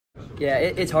Yeah,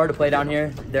 it's hard to play down here.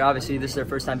 They're obviously, this is their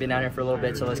first time being down here for a little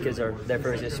bit, so those kids are their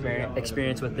first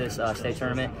experience with this state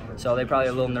tournament. So they're probably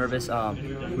a little nervous.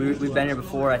 We've been here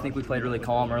before. I think we played really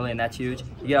calm early, and that's huge.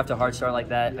 You get off to a hard start like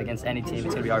that against any team, it's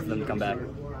going to be hard for them to come back.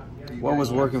 What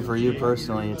was working for you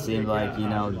personally? It seemed like,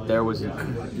 there was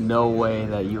no way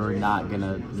that you were not going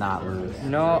to not lose.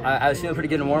 No, I was feeling pretty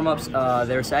good in warm-ups.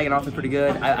 They were sagging off me pretty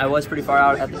good. I was pretty far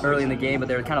out early in the game, but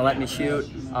they were kind of letting me shoot.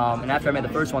 And after I made the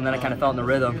first one, then I kind of felt in the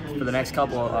rhythm for the next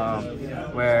couple,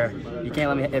 where you can't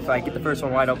let me, if I get the first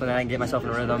one wide open, then I can get myself in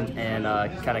a rhythm and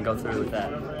kind of go through with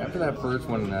that. After that first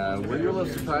one, were you a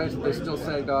little surprised that they still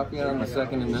sagged off you on the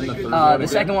second and then the third one? The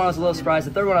second one I was a little surprised.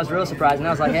 The third one I was real surprised, and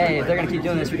I was like, hey, if they're going to keep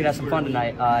doing this, we could have some fun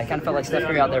tonight. I kind of felt like Steph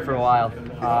Curry out there for a while.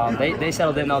 They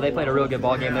settled in, though. They played a real good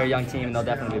ball game. They're a young team, and they'll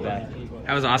definitely be back.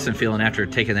 How was Austin feeling after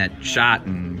taking that shot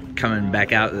and coming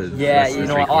back out? Yeah, you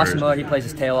know what, Austin Miller, he plays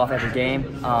his tail off every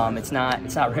game. It's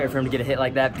not rare for him to get a hit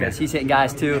like that because he's hitting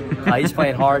guys too. He's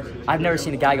playing hard. I've never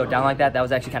seen a guy go down like that. That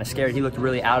was actually kind of scary. He looked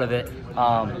really out of it.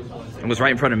 It was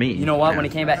right in front of me. You know what? When he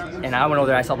came back, and I went over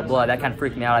there, I saw the blood. That kind of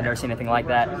freaked me out. I've never seen anything like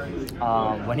that.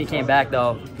 When he came back,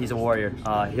 though, he's a warrior.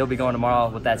 He'll be going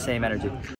tomorrow with that same energy.